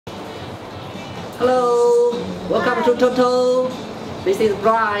Hello, welcome to Toto. This is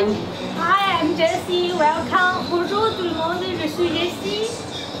Brian. Hi, I'm Jessie. Welcome. Bonjour tout le monde. Je suis Jessie.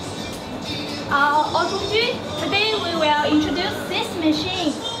 Aujourd'hui, today we will introduce this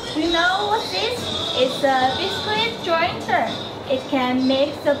machine. You know what this is? It's a biscuit jointer. It can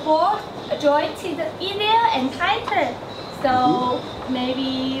make the board jointed easier and tighter. So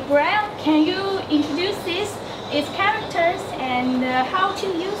maybe Brian, can you introduce this, its characters and how to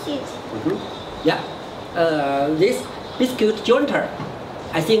use it? Yeah, this biscuit jointer.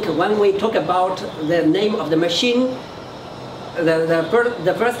 I think when we talk about the name of the machine,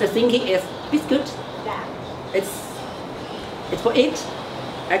 the first thinking is biscuit. Yeah. It's for it.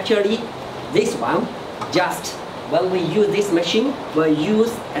 Actually, this one, just when we use this machine, we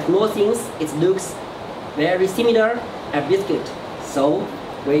use small things. It looks very similar to biscuit, so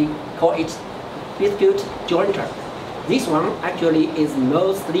we call it biscuit jointer. This one actually is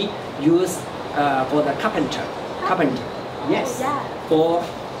mostly used for the carpenter. Yes, yeah. For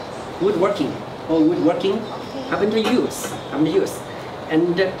woodworking. Carpenter use.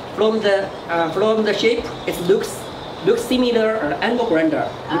 And from the shape, it looks similar angle grinder.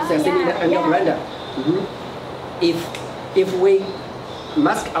 Grinder. If we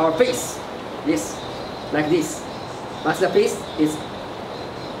mask our face, like this, mask the face is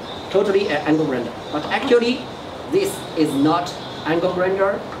totally an angle grinder. But actually, this is not angle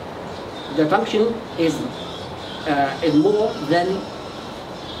grinder. The function is more than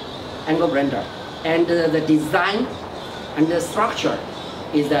angle grinder, and the design and the structure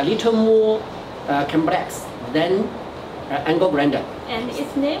is a little more complex than angle grinder. And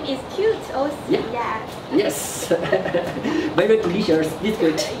its name is cute also. Yeah. Yes. Very delicious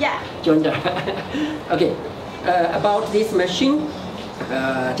biscuit jointer. Okay. About this machine,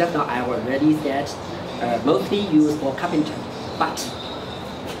 just now I already said mostly used for carpenter, but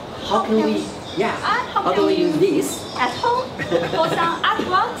how can we use this at home for some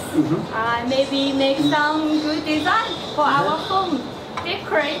artworks? Maybe make some good design for our home,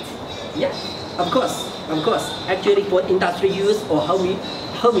 decorate. Yeah, of course. Actually, for industry use or home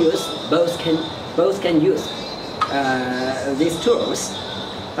use, both can use these tools.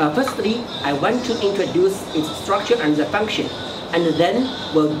 Firstly, I want to introduce its structure and the function, and then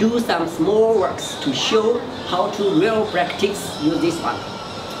we'll do some small works to show how to real practice use this one.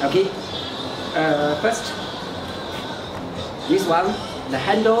 Okay. First, this one, the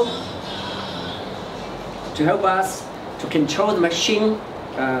handle, to help us to control the machine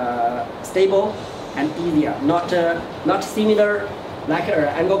stable and easier, not similar like an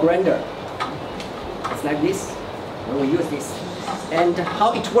angle grinder. It's like this when we use this. And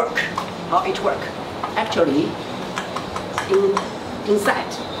how it work? Actually,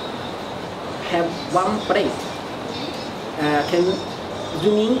 inside have one blade. Can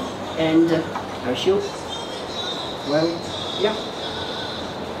zoom in and I'll show. Well, yeah.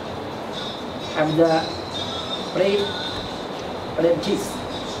 Have the blade teeth.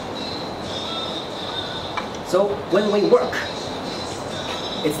 So when we work,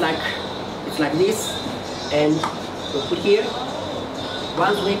 it's like this, and we put here.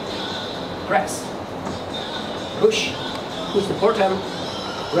 Once we press, push the bottom,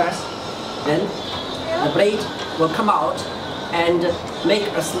 press, then the blade will come out and make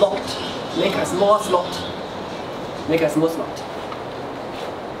a small slot.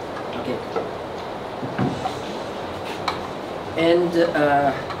 Okay. And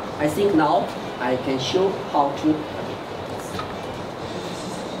I think now I can show how to.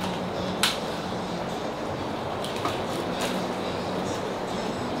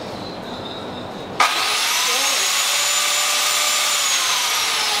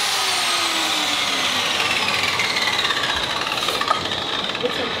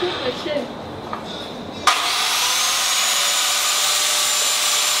 It's a cool machine.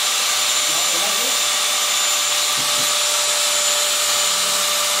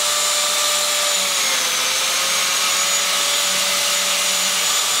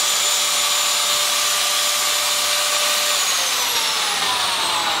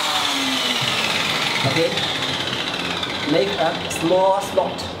 Okay, make a small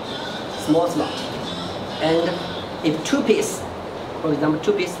slot, and if two piece, for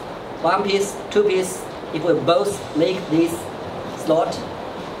example, one piece, two piece, if we both make this slot,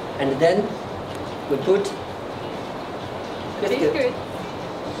 and then we put biscuit.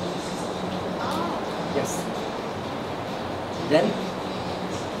 Yes. Then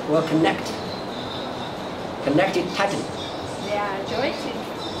we'll connect it tightly. Yeah,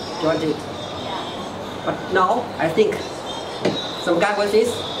 Joint it. But now I think some guy with this,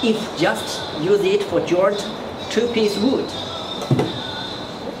 if just use it for joint two-piece wood,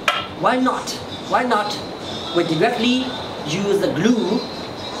 why not? Why not? We directly use the glue,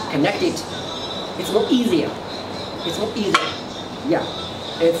 connect it. It's more easier. It's more easier. Yeah,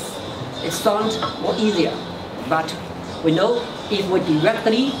 it sounds more easier. But we know if we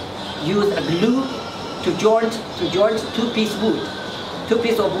directly use a glue to joint two pieces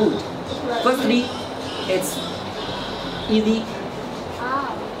of wood. Firstly, it's easy.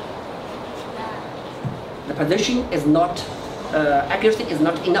 The position is not, accuracy is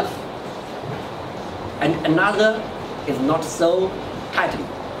not enough. And another is not so tightly.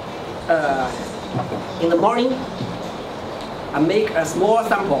 In the morning, I make a small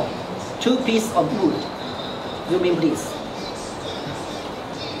sample, 2 pieces of wood. Zoom in, please.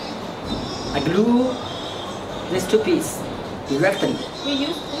 I glue these 2 pieces directly. We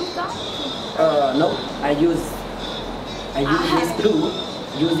use glue gun? No, I use this glue.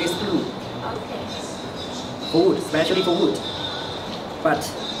 Use this glue. Okay. For wood, especially for wood. But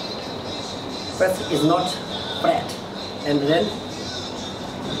first it's not flat, and then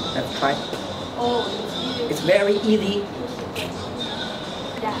let's try. Oh, It's very easy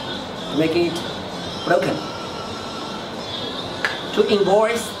yeah. to make it broken. To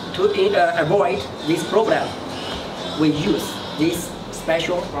avoid this problem, we use this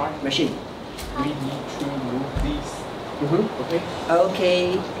special machine. We need to move these. Okay.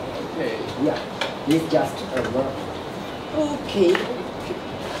 Okay. Okay. Yeah. This just work. Okay.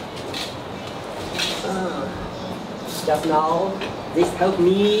 Just now, this helped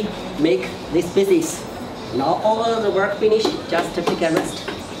me make this pieces. Now all the work finished, just to take a rest.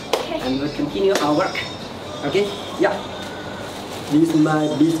 Okay. And we'll continue our work. Okay? Yeah. This is my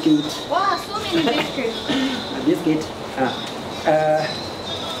biscuit. Wow, so many biscuits. A biscuit.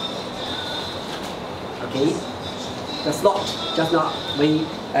 Okay. The slot. Just now we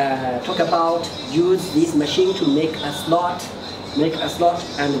talk about use this machine to make a slot,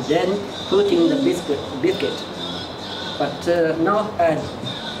 and then putting the biscuit. But now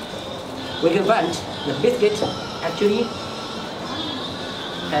we can find the biscuit actually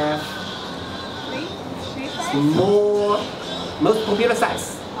have Three sides? more, most popular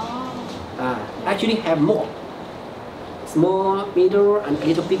size. Oh. Actually have more. Small, middle, and a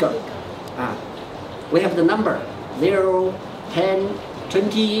little bigger. We have the number 0, 10,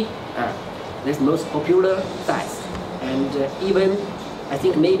 20. That's most popular size. And even I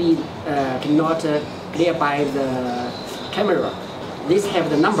think maybe cannot clear by the camera. This have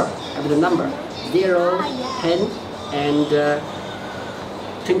the number 0, 10, and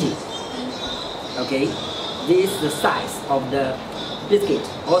 20. Okay, this is the size of the biscuit.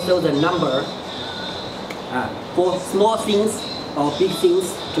 Also the number for small things or big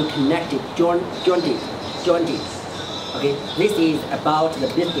things to connect it, joint it. Okay, this is about the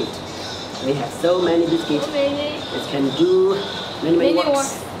biscuit. We have so many biscuits. So many. It can do many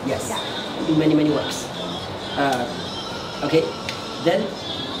works. Yes, Yeah. do many works. Okay, then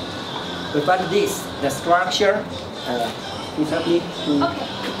we find this, the structure. Please help me to. Okay.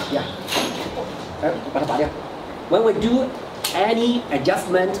 Yeah. When we do any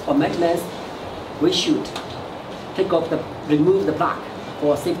adjustment or maintenance, we should remove the plug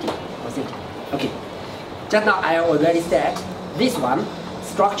for safety. Okay. Just now I already said this one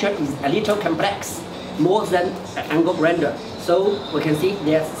structure is a little complex, more than an angle grinder. So we can see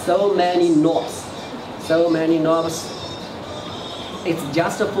there's so many knobs. It's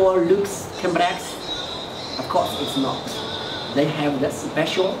just for looks complex. Of course it's not. They have the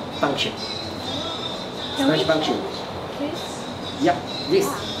special function. Please? Yeah,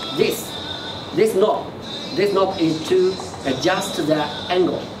 this knob is to adjust the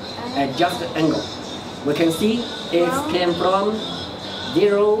angle. We can see it came from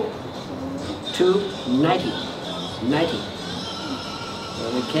 0 to 90. So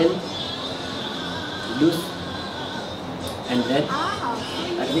we can loose and then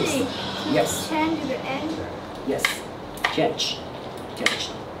like this. Yes. Change the angle. Yes, change.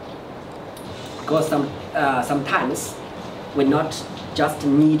 Because sometimes we not just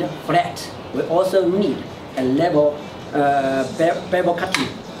need flat, we also need a level bevel cutting,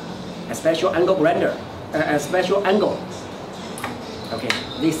 a special angle grinder, a special angle. Okay,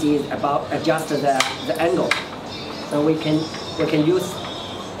 this is about adjust the angle, so we can use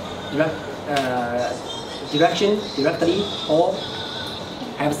directly or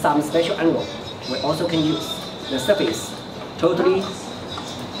have some special angle. We also can use the surface totally.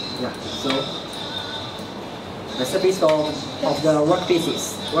 Yeah, so the surface of the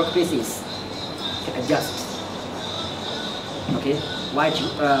workpieces can adjust. Okay,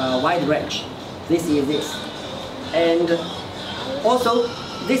 wide range. This is this, and also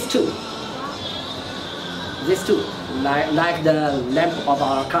this too. This too, like the lamp of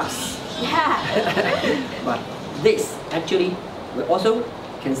our cars. Yeah. But this actually, we also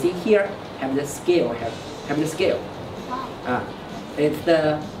can see here have the scale, have the scale. Wow. It's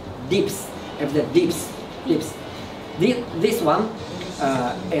the dips, have the dips. This one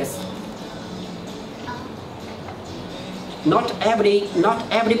is not every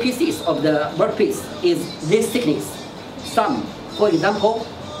pieces of the workpiece is this thickness. Some, for example,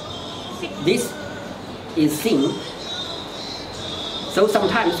 this is thin, so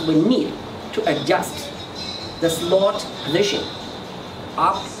sometimes we need to adjust the slot position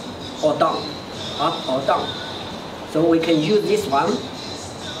up or down. So we can use this one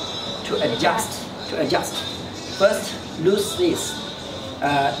to adjust. First, loose this.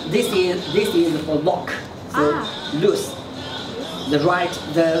 This is for lock. So loose. The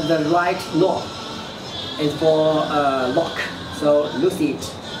right knob is for lock. So loose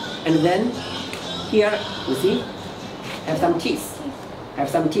it, and then here you see have some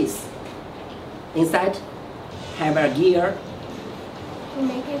teeth. Inside have a gear. To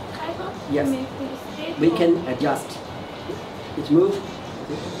make it tighter. Yes. To make it stable. We can adjust. It move.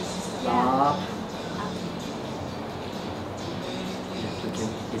 Yeah. Up.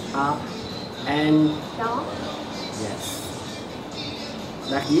 It's up and Down. yes,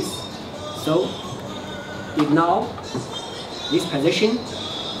 like this. So if now this position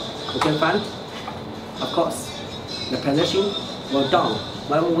we can find, of course, the position will down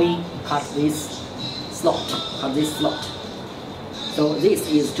when we cut this slot. So this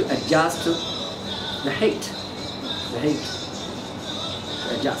is to adjust the height. To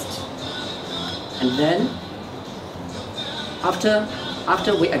adjust, and then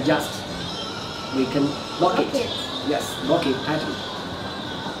after we adjust, we can lock it. Yes, lock it tightly.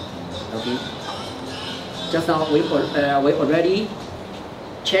 Okay. Just now we already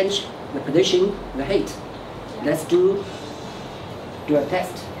changed the position, the height. Let's do a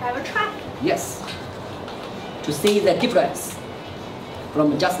test. Have a track. Yes. To see the difference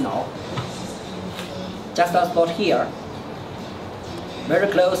from just now. Just a spot here, very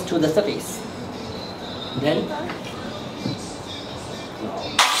close to the surface. Then no.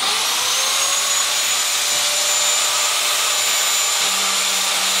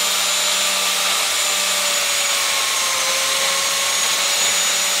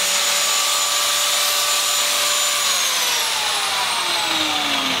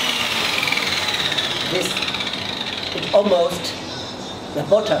 This is almost the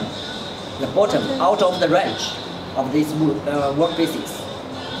bottom out of the range of these workpieces.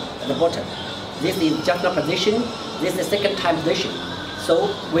 At the bottom. This is just a position. This is second time position. So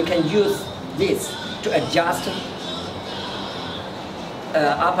we can use this to adjust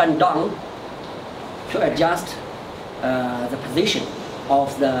up and down, to adjust the position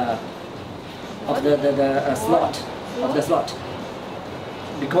of the slot.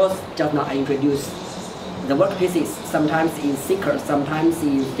 Because just now I introduced the workpieces sometimes is thicker, sometimes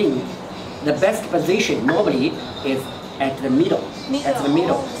is thin. The best position normally is at the middle.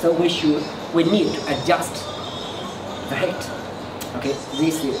 So we need to adjust the height. Okay,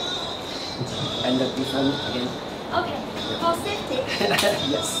 this is, and this one again. Okay, for safety.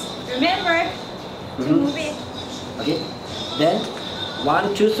 Yes. Remember to move it. Okay. Then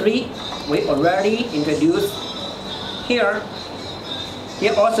 1, 2, 3. We already introduced here.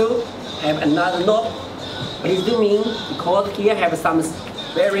 Here also have another knob. Please zoom in because here have some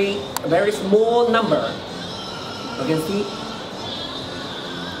very small number. You can see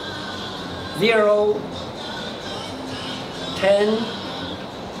 0, 10,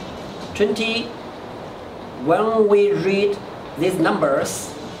 20. When we read these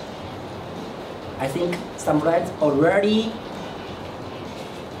numbers, I think some friends already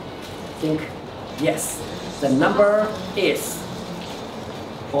think yes, the number is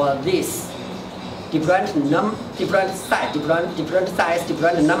for this different size,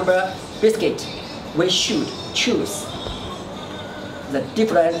 different number biscuit. We should choose the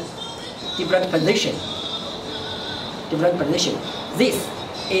different position. This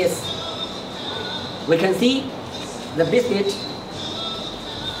is, we can see the biscuit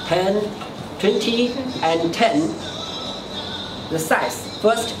 10, 20, and 10. The size.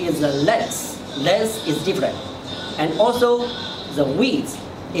 First is the length. Length is different, and also the width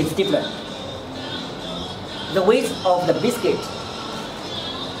is different. The width of the biscuit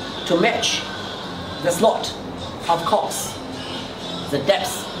to match the slot, of course. The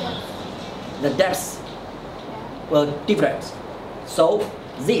depth will different. So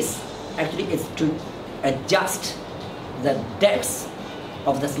this actually is to adjust the depth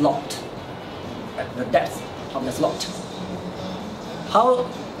of the slot. How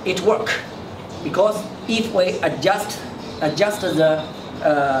it work? because if we adjust the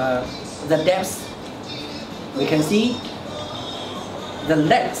depth, we can see the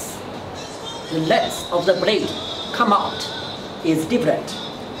length of the blade come out is different.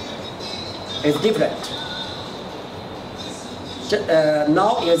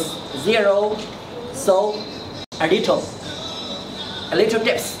 Now is 0, so a little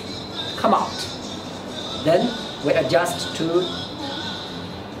depth come out. Then we adjust to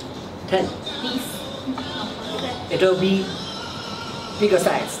 10. It will be bigger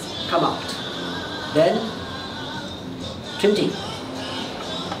size come out. Then 20.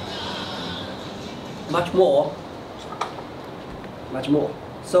 Much more.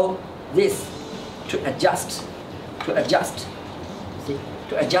 So this to adjust the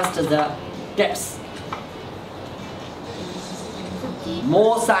depth.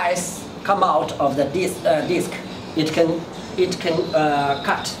 More size come out of the disc. It can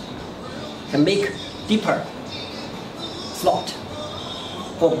cut, can make deeper slot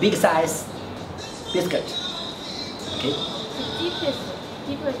for big size biscuit. Okay. The deepest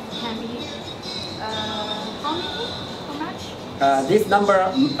can be how many? How much? This number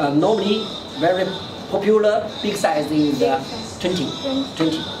normally very popular big size is 20.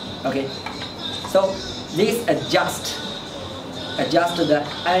 Okay. So this adjust the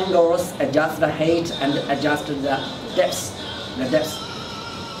angles, adjust the height, and adjust the depth.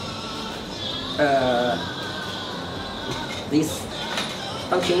 These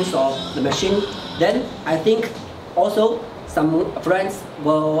functions of the machine. Then I think also some friends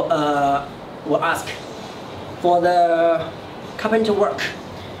will ask for the carpenter work.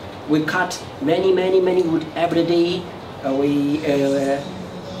 We cut many wood every day. The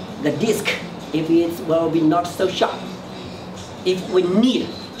disc, if it will be not so sharp. If we need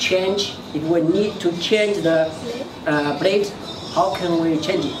to change the blade, how can we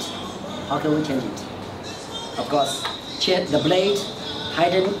change it? Of course, change the blade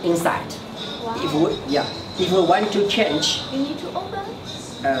hidden inside. Wow. If we want to change, You need to open.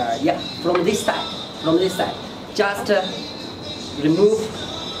 from this side, just remove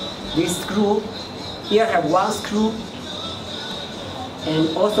this screw. Here have one screw,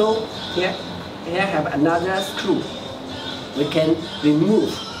 and also here have another screw. We can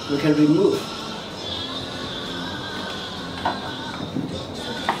remove.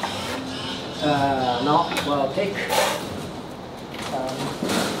 Now we'll take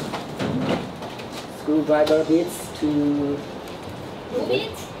screwdriver bits to Move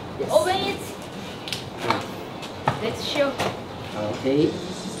it. Yes. Open it. Let's show. Okay.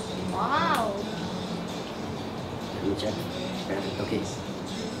 Wow. Let me check. Okay.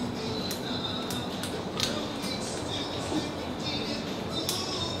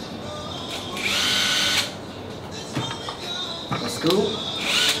 The screw.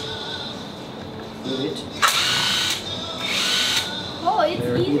 Move it. Oh, it's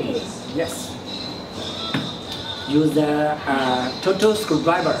Very easy. Yes. Use the total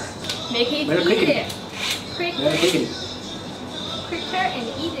screwdriver. Make it Very quickly. easier. Very quickly. Quicker and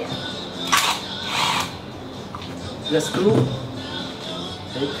easier. The screw.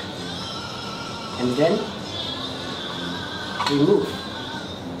 Take. And then remove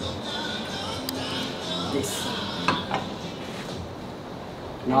this.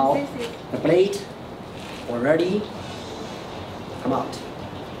 Now This is the blade already come out.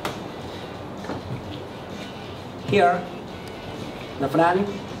 Here, the flange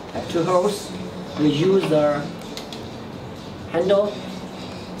have two holes. We use the handle,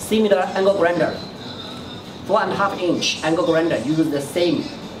 similar angle grinder, 4.5 inch angle grinder. Use the same.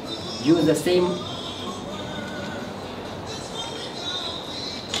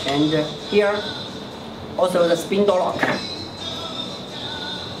 And here, also the spindle lock.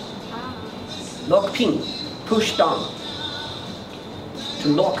 Lock pin, push down to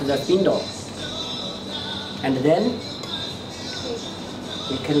lock the spindle, and then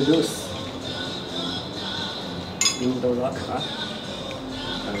we can loose spindle lock.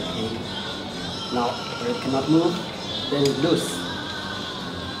 Okay. Now it cannot move, then loose.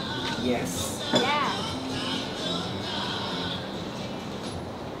 Yes. yeah.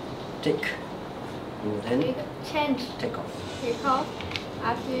 Take, and then We change. take off. Take off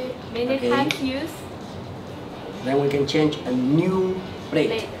after many Okay. times use Then we can change a new blade.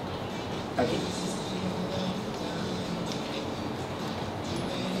 blade. Okay.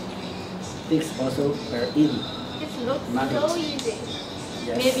 This also very easy. This looks Magnet. so easy.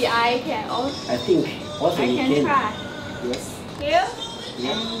 Yes. Maybe I can also I think also you can try. Yes. Here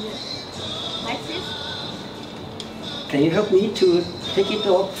Yeah. and like this. Can you help me to take it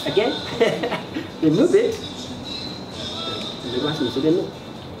off again? Remove it. 没关系，你随便弄。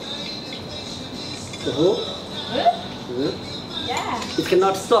Yeah. It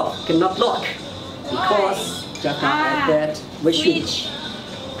cannot stop, cannot lock, because just like that we should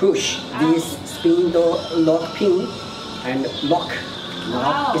push this spindle lock pin and lock.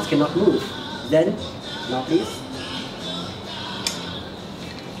 Now it cannot move. Then, now please.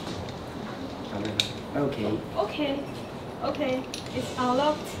 Okay. Okay. It's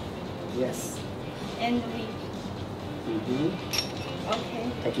unlocked. Yes. And we.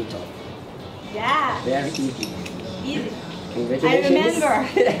 Okay. Take it off. Yeah. Very easy. Easy. Congratulations.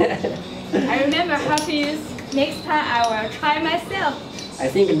 I remember how to use. Next time I will try myself. I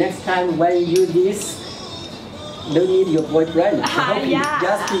think next time when you use this, no need your boyfriend to help you.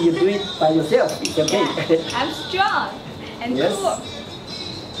 Just you do it by yourself. It's okay. Yeah. I'm strong and cool.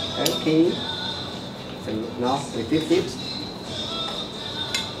 Okay. So now we fix it.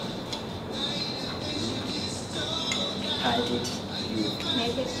 Tight it.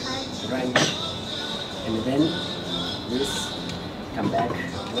 Make it tight. Wrench. And then this come back.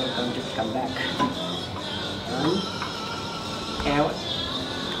 Welcome to come back. Out.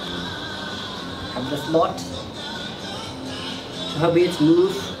 Have the slot to help it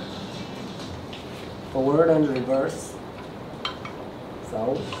move forward and reverse.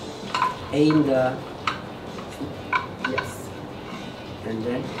 So aim the and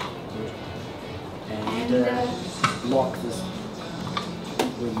then lock this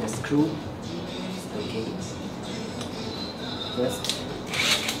with the screw. Okay. First.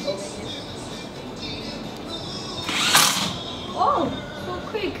 Oh, so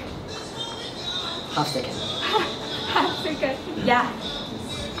quick. Half second. Half second. Yeah.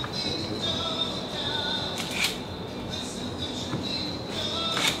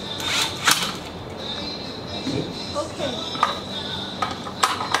 Okay.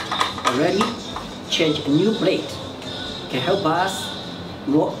 Already change a new blade can help us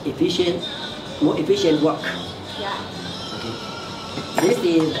more efficient work. Yeah. Okay. This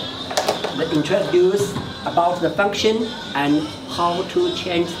is the introduce about the function and how to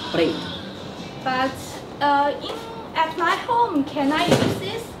change blade. But at my home, can I use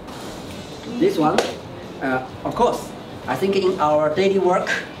this? This one, of course. I think in our daily work,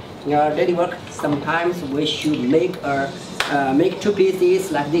 sometimes we should make two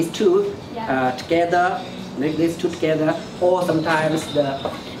pieces like these two together. Make these two together, or sometimes the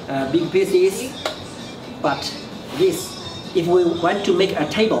big pieces. But this, if we want to make a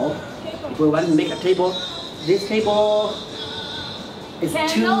table, this table is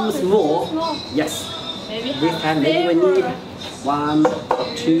too small. Yes. Maybe this time maybe we need 1,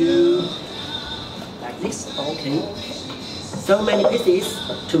 2, like this. Okay. So many pieces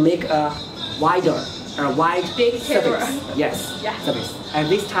to make a wide big surface. table. Yes. Yeah. Surface. At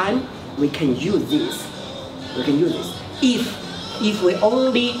this time we can use this. If we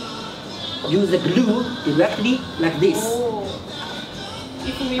only use the glue directly like this. Oh.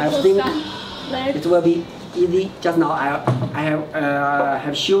 If we I put think some lead. it will be easy. Just now I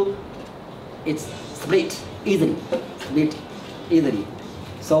have shown it's split easily.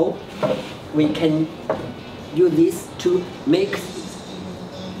 So we can use this to make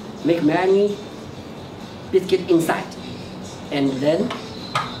many biscuit inside, and then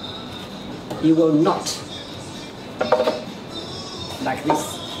you will not like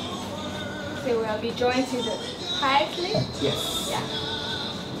this. They will be jointed tightly. Yes. Yeah.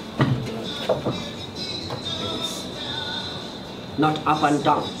 Not up and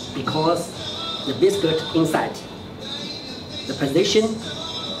down, because the biscuit inside, the position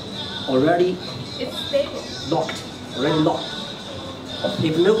already It's stable. locked.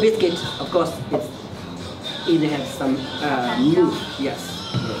 If no biscuit, of course, it has some move. Yes.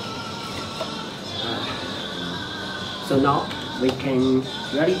 So now we can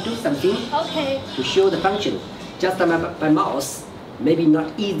really do something to show the function. Just by mouse, maybe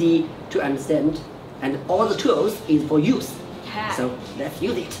not easy to understand, and all the tools is for use. Yeah. So let's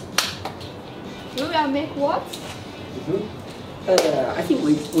use it. We will make what? I think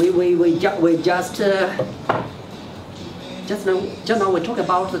we just now we talk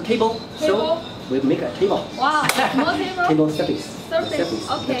about the table. So we make a table. Wow, small table. Table surface. Surface.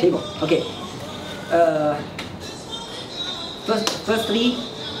 Okay. The table. Okay. Firstly,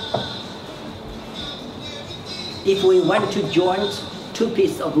 if we want to join two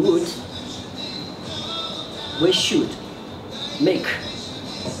pieces of wood, we should make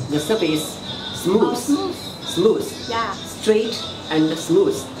the surface smooth. Smooth. Yeah. Straight and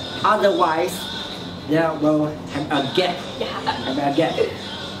smooth. Otherwise, there will have a gap.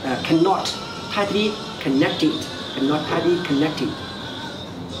 Cannot tightly connected.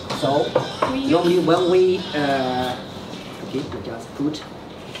 So normally when we we just put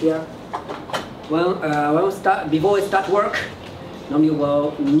here Before we start work, normally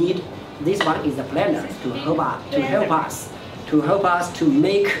we'll need this one is a planner to help us to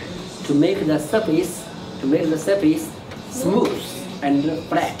make the surface smooth and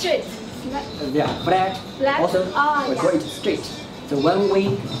flat. Straight. Yeah, flat. Also, we call it straight. So when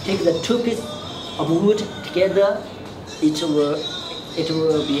we take the two pieces of wood together, it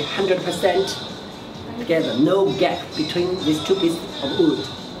will be 100% together, no gap between these two pieces of wood.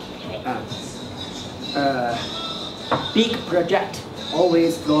 Big project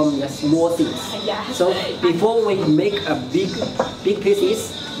always from the small things. Yeah. So before we make a big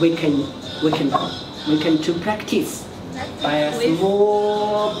pieces, we can to practice by a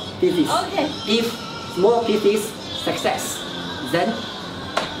small pieces. Okay. If small pieces success, then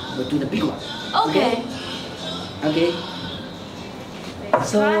we do the big one. Okay. Okay.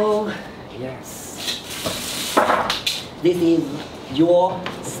 So yes, this is your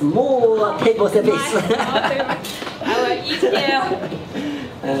small table surface. I will eat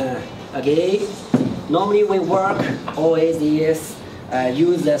here. Okay. Normally we work always is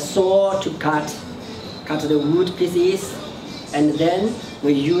use the saw to cut the wood pieces, and then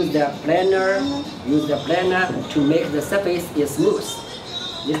we use the planner to make the surface is smooth.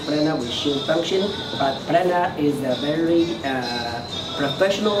 This planner will show function, but planner is a very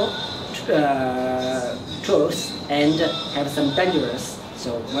professional tools and have some dangerous.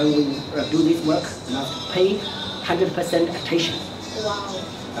 So when we do this work, we must pay 100% attention. Wow.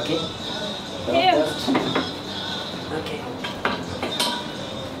 Okay. So Here. first, okay.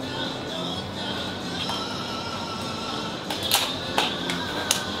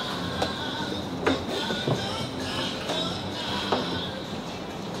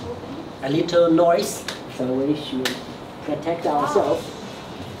 A little noise, so we should protect ourselves.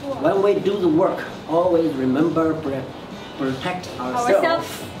 When we do the work, always remember protect ourselves.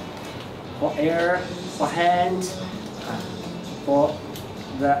 For air, for hands, for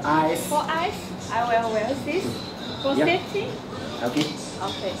the eyes. For eyes, I will wear this for Yeah. safety. Okay.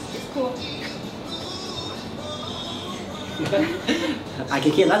 Okay, it's cool. I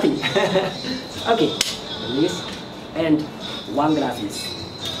can hear nothing. Okay. This and one glasses,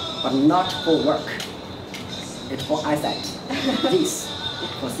 but not for work. It's for eyesight. This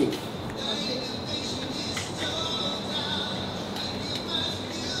for safe.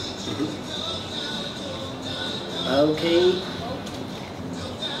 Okay.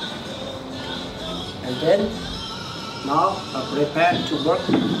 And then now prepare to work.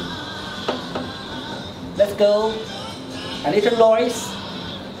 Let's go. A little noise.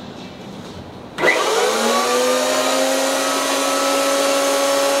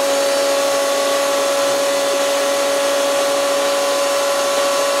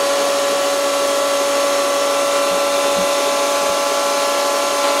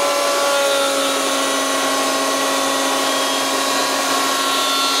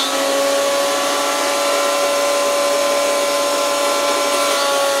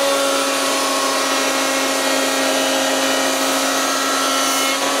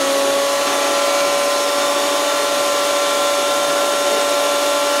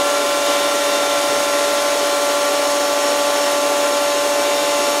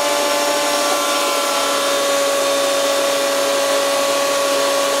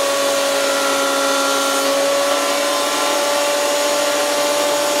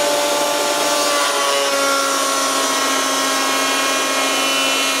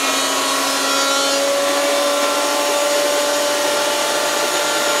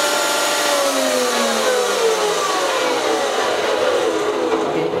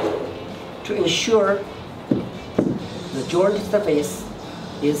 To ensure the joint surface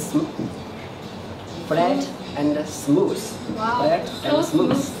is flat and smooth. Wow, Flat so and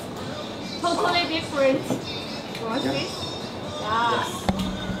smooth. Totally different. What's Yeah. this? Yeah. Yes.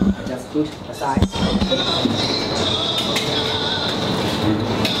 I just put aside.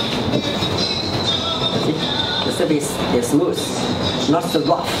 See? The surface is smooth, not so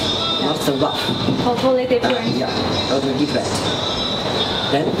rough. Not so rough. Totally different. Yeah, totally different.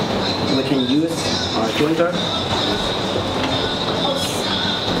 Then we can use our jointer.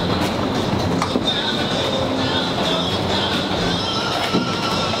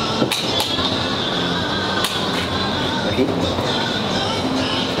 Okay.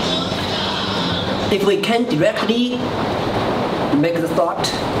 If we can directly make the thought,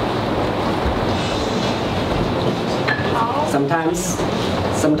 sometimes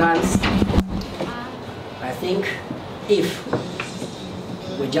I think if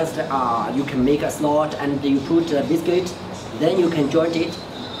we just you can make a slot and you put a biscuit, then you can joint it.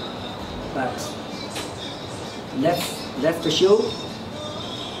 But let's show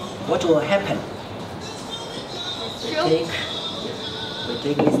what will happen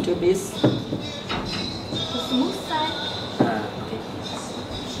take these two pieces. The smooth side. Okay.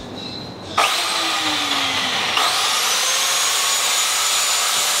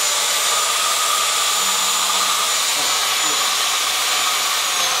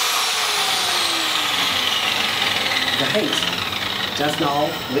 The height, just now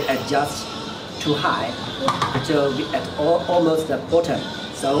we adjust too high until we at almost the bottom.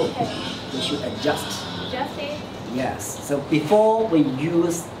 So we should adjust. Adjust it. Yes. So before we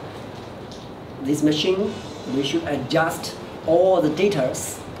use this machine, we should adjust all the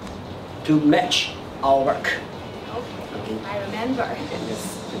details to match our work. Okay. I remember.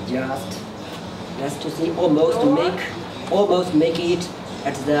 Yes. Adjust. Let's to see almost make it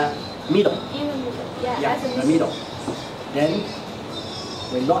at the middle. In the middle. Yeah. Yeah, That's the middle. Then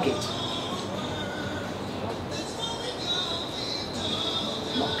we lock it.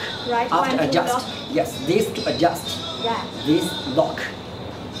 Lock. Right After one to adjust. lock. Yes, this to adjust. Yeah. This lock.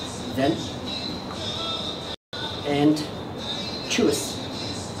 Then and choose.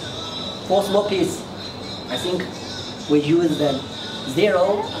 For small piece, I think we use the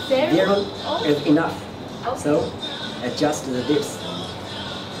zero. Zero? Is enough. Okay. So adjust the dips.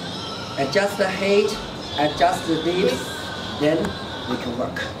 Adjust the height, adjust the dips, then we can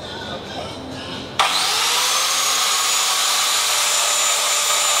work.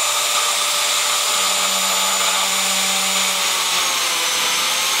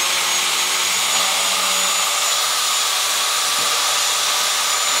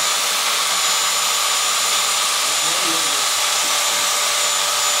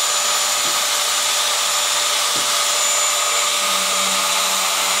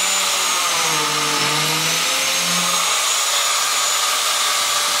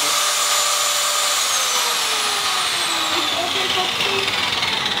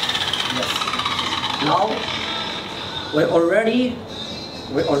 Now we already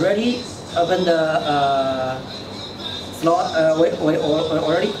open the slot. We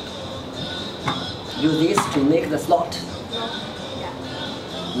already use this to make the slot. Yeah.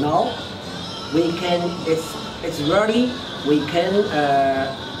 Now we can. It's ready. We can.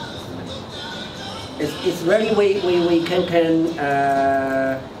 It's ready. We can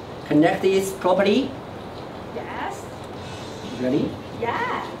connect this properly. Yes. Ready?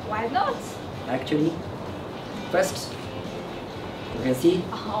 Yeah. Why not? Actually, first you can see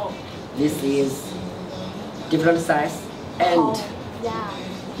Oh. this is different size and Oh. Yeah.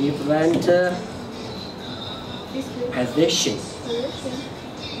 different This good. position. Position.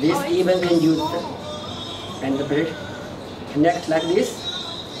 This Oh, it's even so can use small. and connect like this.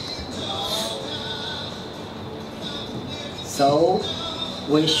 So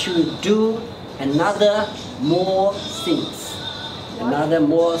we should do another more things. Another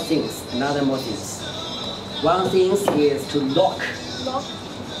more things. One thing is to lock Lock.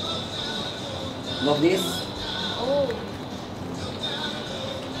 this. Oh.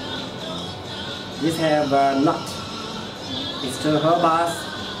 This have a nut. It's to help us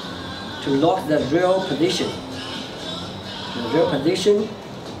to lock the real position. The real position.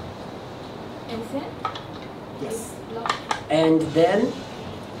 And then? Yes. Lock. And then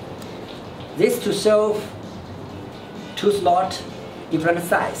this to serve two slot, different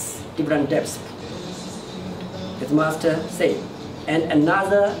size, different depth. It must say. And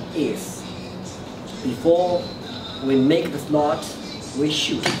another is before we make the slot, we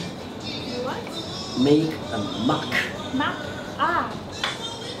should What? make a mark. Mark. Ah.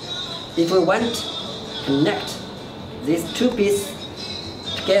 If we want to connect these two pieces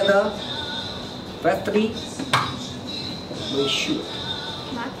together, firstly, we should,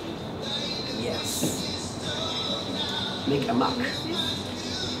 Mark. yes, make a mark. This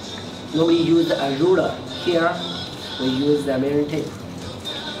is Normally use a ruler. Here, we use the measuring tape.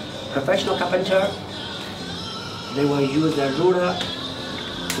 Professional carpenter, they will use a ruler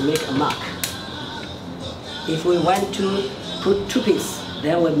to make a mark. If we want to put two pieces,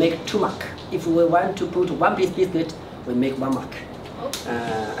 then we make two mark. If we want to put one piece biscuit, we make one mark.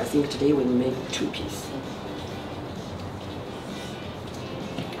 I think today we make two pieces.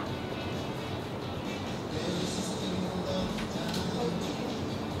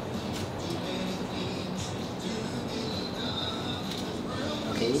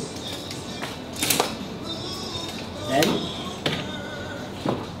 Okay. Then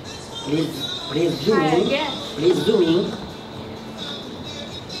please zoom Try in. again. Please zoom in.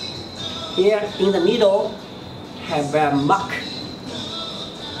 Here in the middle have a mark.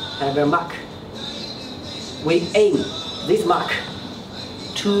 We aim this mark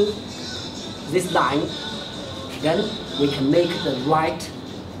to this line. Then we can make the right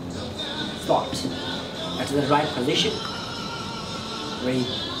slot at the right position. We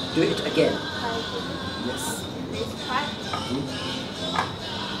do it again. Yes. Let's try.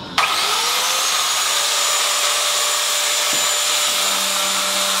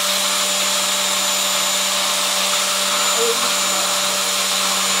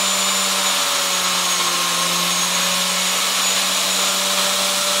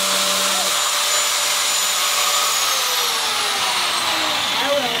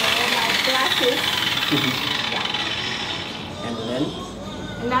 And then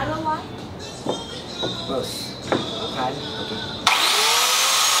Another one. both. Okay. Okay.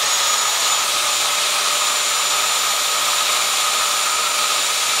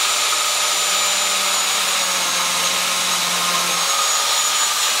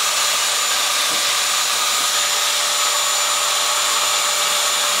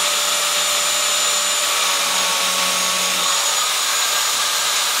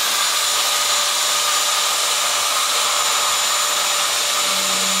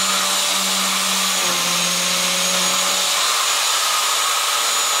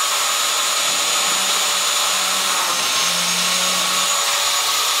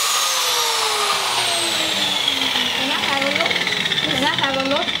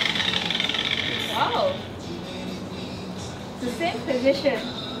 Wow. The same position.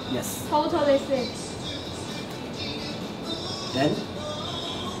 Yes. Totally same. Then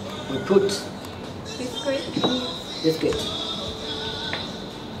we put Biscuit. biscuit.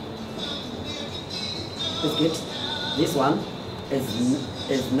 Biscuit. This one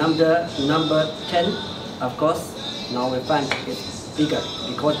is number 10. Of course, now we find it's bigger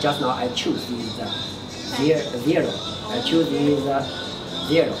because just now I choose is zero. I choose is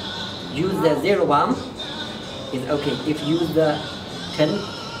 0. Use the 0 one is okay. If use the 10,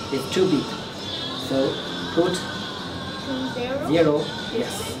 it's too big. So put 0.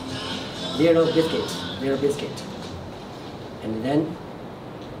 Yes. 0 biscuit. 0 biscuit. And then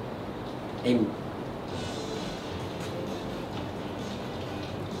aim.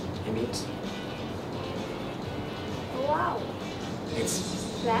 Aim it. Wow. It's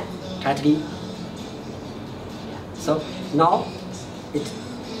That. tightly. So now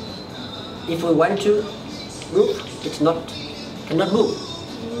if we want to move, it cannot move.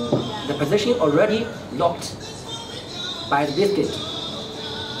 The position already locked by the biscuit,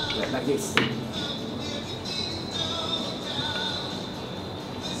 like this.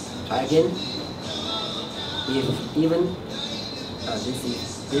 Try again. If even this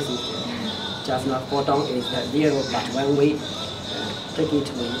is just not photon is 0, but when we take it,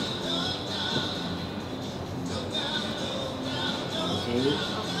 okay.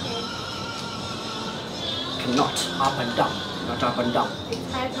 Not up and down, not up and down.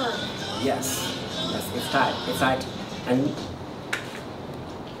 It's tighter. Yes, it's tight, it's tight. And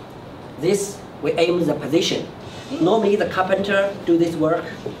this, we aim the position. Normally the carpenter do this work,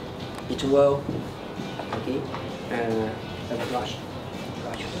 it will, okay, the brush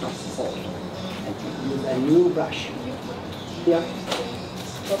not fall. And use a new brush. Here,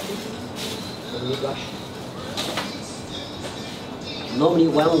 a new brush. Normally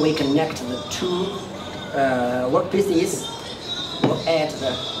when we connect the two workpieces, we'll add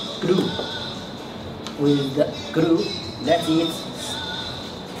the glue. With the glue, let it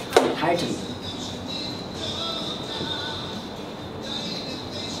tightly.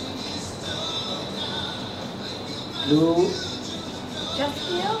 Glue Just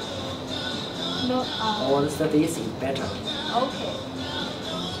here? No. all the surface is better. Okay.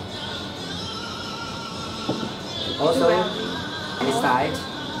 Also, this side,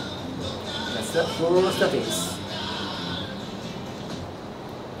 the full surface,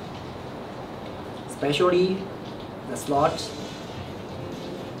 especially the slot,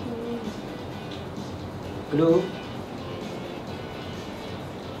 glue,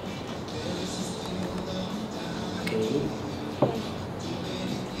 okay,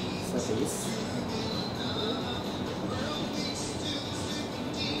 surface,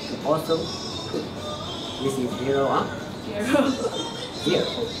 and also put, this is 0, huh? 0.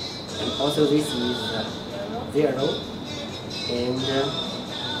 And also this is 0, and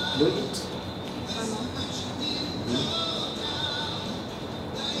glue it.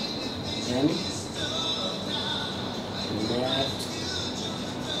 Then that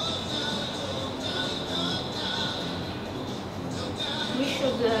We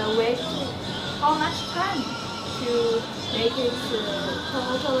should wait how much time to make it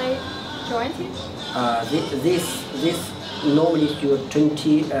totally jointed? This normally should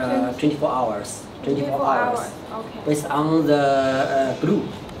 24 hours. 24 hours. Okay. Based on the glue.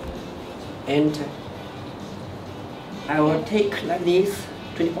 And I will take like this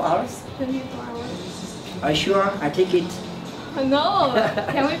 24 hours. 24 hours. Are you sure? I take it. No,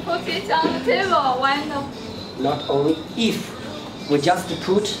 can we put it on the table? Why not? Not only if we just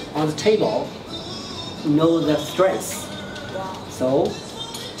put on the table, know the strength. Wow. So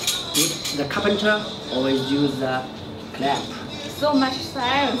the carpenter always use the clamp. So much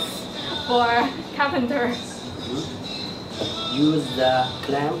science for carpenter. Use the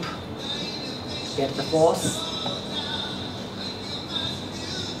clamp, get the force.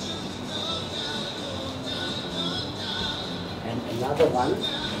 And another one.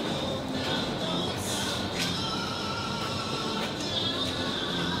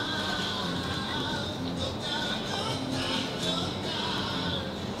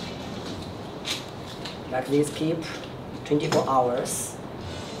 Like this, keep 24 hours.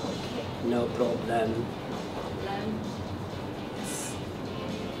 Okay. No problem. Then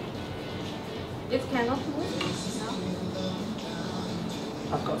it cannot move now.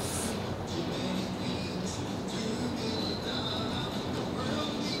 Of course.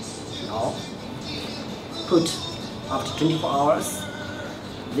 Now, put after 24 hours,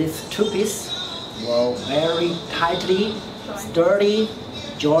 this two piece will very tightly, sturdy,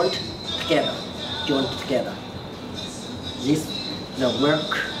 joint together. This the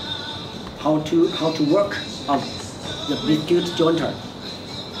work, how to work of the biscuit jointer.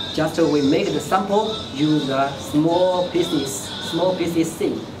 Just we make the sample, use small pieces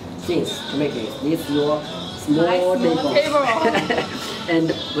things to make it. This is your small table.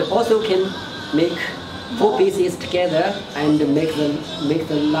 And we also can make 4 pieces together and make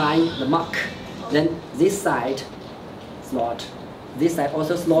the line, the mark. Then this side slot, this side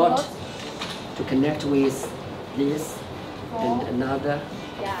also slot to connect with this and another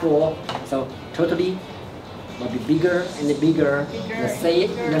 4. So totally will be bigger and bigger.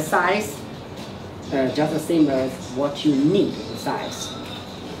 The size just the same as what you need the size.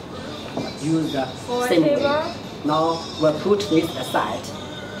 Use the same way. Now we'll put this aside.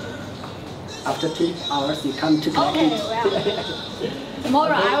 After 2 hours you come to connect it. Well.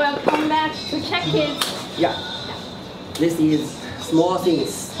 Tomorrow I will come back to check it. Yeah. This is small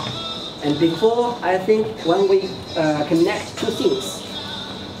things. And before, I think when we connect two things,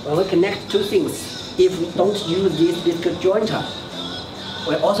 if we don't use this biscuit jointer,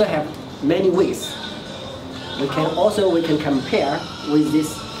 we also have many ways. We can compare with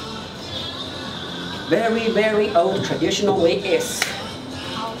this very old traditional way is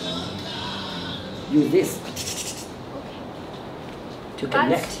use this to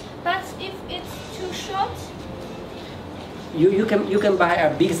connect. But if it's too short? You can buy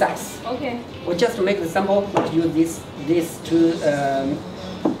a big size. Okay. We just make the sample, not use this to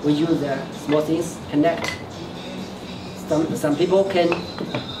we use the small things connect. Some people can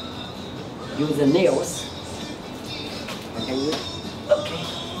use the nails. Okay.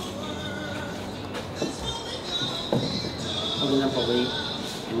 For example, we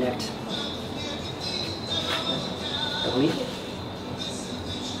connect. Okay.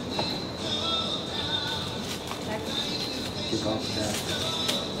 Because the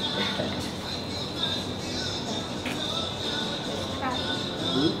effect.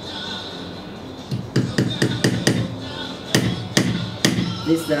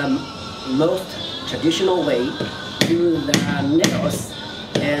 This is the most traditional way. Use the nails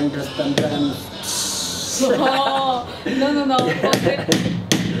and sometimes. Oh, no.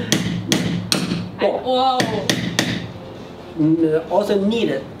 Wow. Also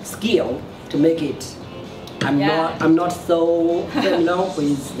need skill to make it. I'm not so familiar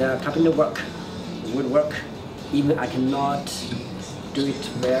with the carpenter woodwork. Even I cannot do it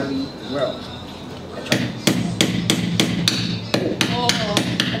very well. I try. Oh,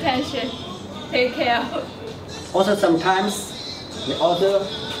 attention. Take care. Also sometimes they also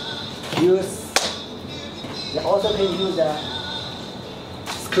can use the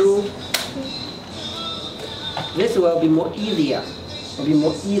screw. This will be more easier.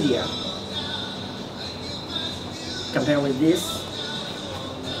 Compared with this.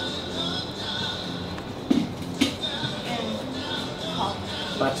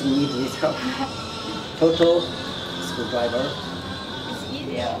 But need this help. Total screwdriver. It's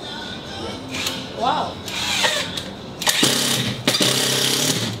easier. Yeah. Wow.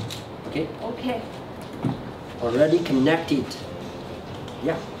 Okay. Already connected.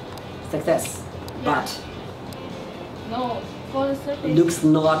 Yeah. Success. Yeah. But No, for the surface. looks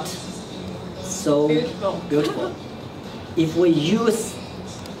not so beautiful. If we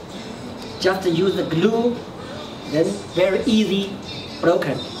just use the glue, then very easy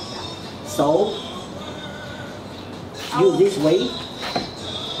broken. So use this way.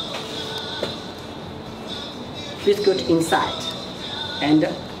 Biscuit inside and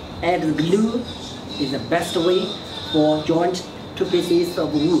add the glue is the best way for joint two pieces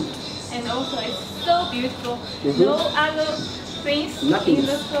of wood. And also it's so beautiful. Mhm. No other things Nothing. in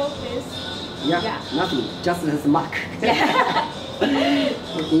the surface. Yeah, Yeah. nothing, just this mark. Yeah.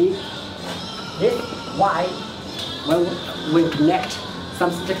 Okay. This why when we connect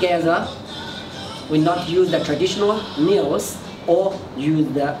something together, we not use the traditional nails or use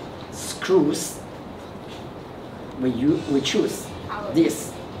the screws. We choose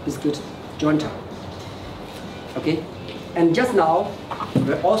this biscuit jointer. Okay, and just now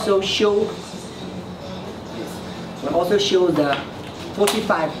we also show the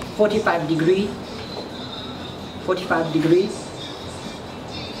 45 degree.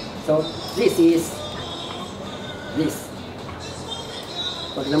 So this is this.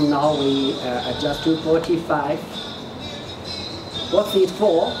 For example, now we adjust to 45. What's it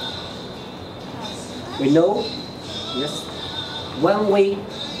for? We know, yes, when we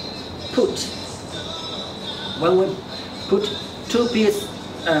put two pieces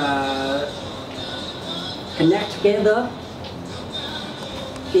connect together,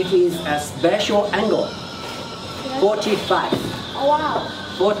 it is a special angle, 45. Oh, wow.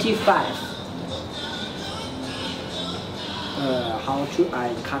 45. How should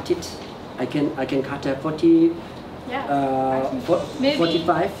I cut it? I can cut a 40. Yeah. Maybe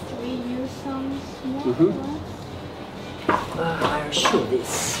 45. we use some small Mhm. ones. I'll show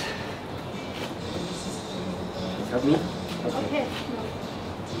this. Help me. Okay.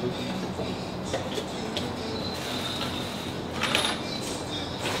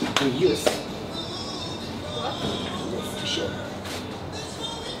 We use What? this to show.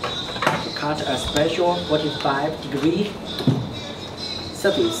 To cut a special 45 degree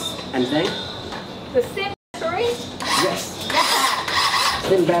surface, and then The same battery? yes,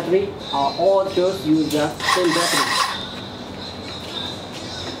 same battery. All tools use the same battery.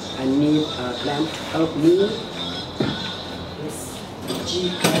 I need a clamp to help me. This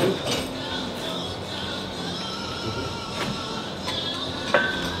G clamp.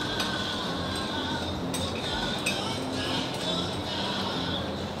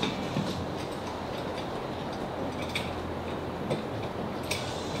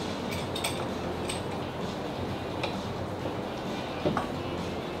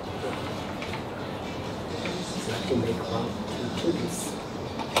 So I can make one, two pieces.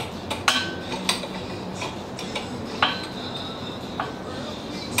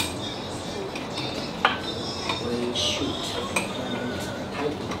 We shoot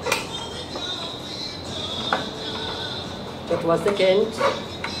tightly. Just 1 second.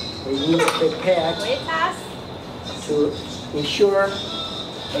 We need to prepare Wait us. to ensure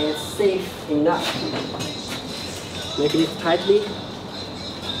it's safe enough. Make it tightly.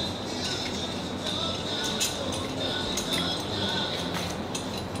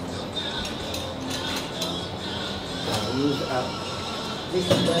 Use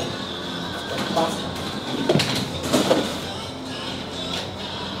this is the fast.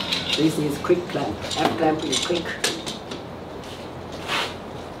 This is quick clamp. F clamp is quick.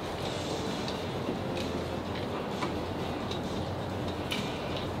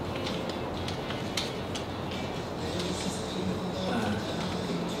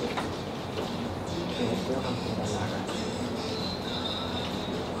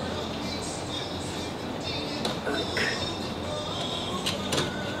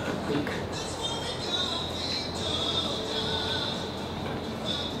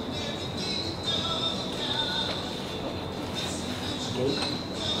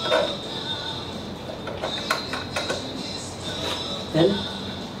 Then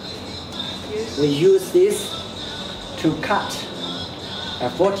we use this to cut a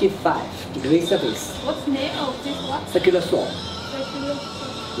 45 degree surface, What's the name of this one? circular saw. Circular.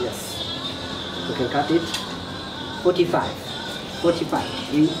 Yes, we can cut it 45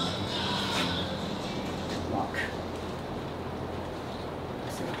 degree mark.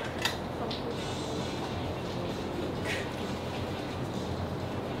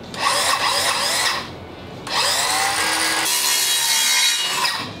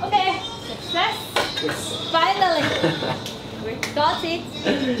 Okay, success. Yes. Finally, we got it.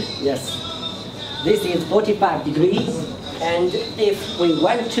 Yes. This is 45 degree, and if we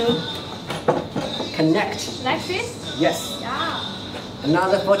want to connect, Like this? yes, Yeah.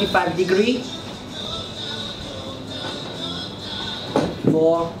 another 45 degree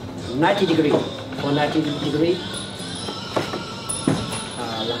for 90 degree. For 90 degree,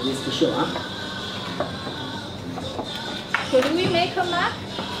 like this to show, huh? Should we make a mark?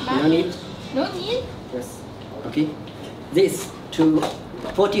 No need. No need? Yes. Okay. This to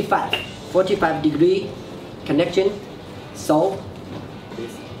 45 degree connection. So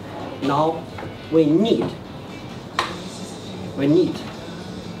this. Now we need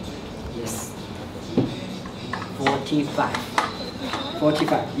yes 45,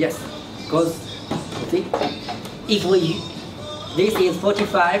 yes, because you see, if we this is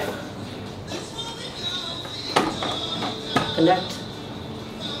 45, connect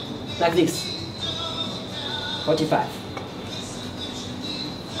like this 45,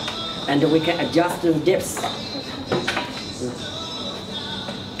 and we can adjust the depth.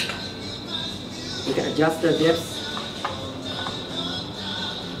 We can adjust the depth.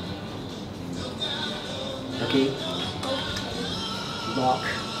 Okay. Lock.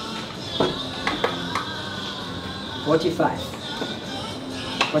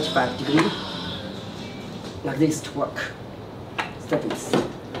 45 degree. Like this to work. Settings.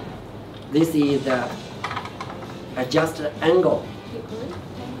 This is the adjusted angle. You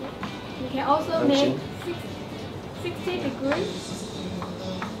can also function. make 60 degrees.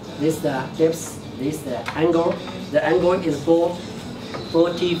 This the depth. This the angle. The angle is for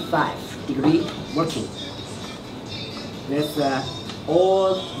 45 degree working. There's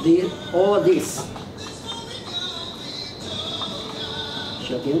all this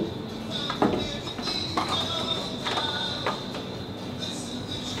shutting.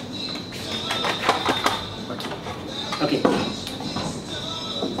 Okay.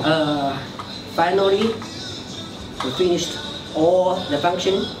 Finally, we finished all the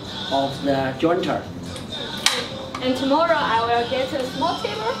function of the jointer. And tomorrow I will get a small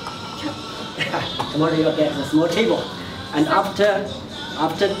table. Tomorrow you'll get a small table, and after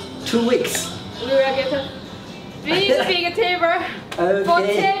 2 weeks, We will get a big table for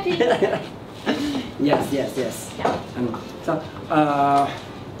 10 people. yes. Yeah. So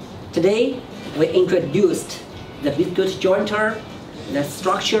today we introduced the biscuit jointer, the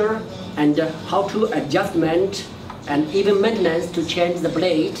structure, and how to adjustment and even maintenance to change the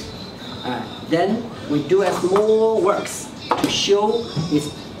blade. Then we do a small works to show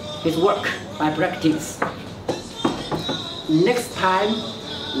his work by practice. Next time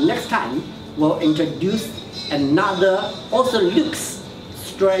we'll introduce another also looks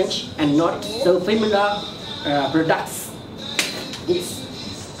strange and not so familiar products. This.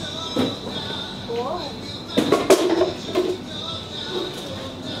 Whoa.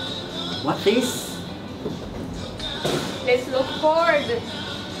 What is? Let's look forward.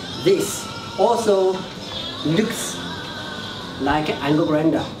 This also looks like an angle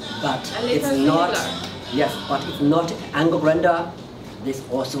grinder, but A little it's not. similar. Yes, but it's not angle grinder. This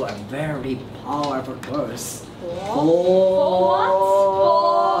also a very powerful tools for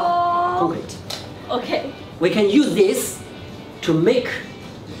what? concrete. Okay. We can use this to make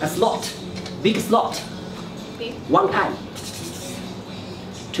a slot, big slot, Big. one time,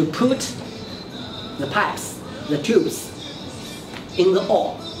 to put the pipes, the tubes in the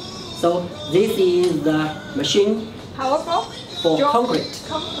ore. So this is the machine Powerful. for Joint- concrete.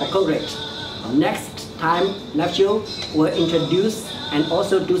 For concrete. Next time, lecture will introduce and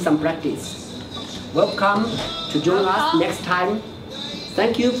also do some practice. Welcome to join us Welcome. next time.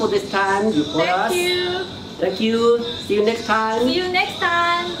 Thank you for this time you for us. Thank you. Thank you. See you next time. See you next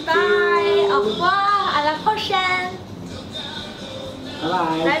time. Bye. See you. Au revoir. À la prochaine. Bye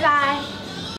bye. Bye bye.